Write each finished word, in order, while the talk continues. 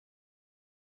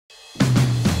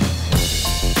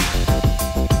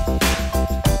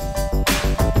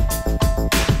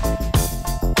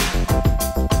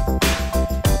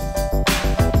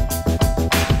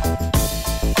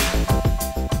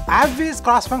This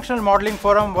cross-functional modeling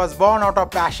forum was born out of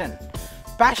passion.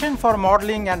 Passion for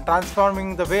modeling and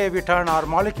transforming the way we turn our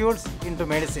molecules into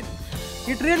medicine.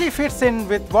 It really fits in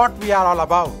with what we are all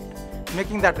about,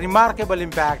 making that remarkable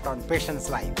impact on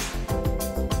patients' lives.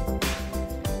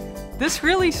 This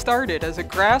really started as a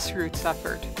grassroots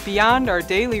effort beyond our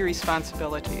daily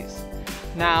responsibilities.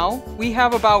 Now, we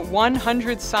have about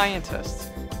 100 scientists,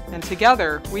 and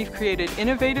together we've created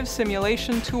innovative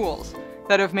simulation tools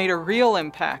that have made a real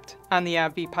impact on the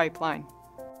AbbVie pipeline.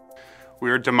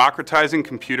 We are democratizing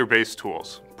computer-based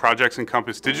tools. Projects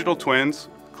encompass digital twins,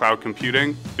 cloud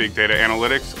computing, big data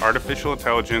analytics, artificial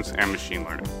intelligence, and machine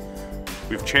learning.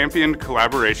 We've championed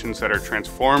collaborations that are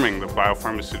transforming the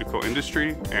biopharmaceutical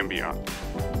industry and beyond.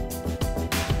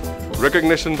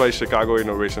 Recognition by Chicago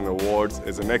Innovation Awards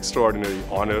is an extraordinary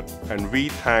honor, and we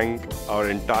thank our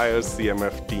entire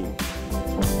CMF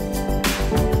team.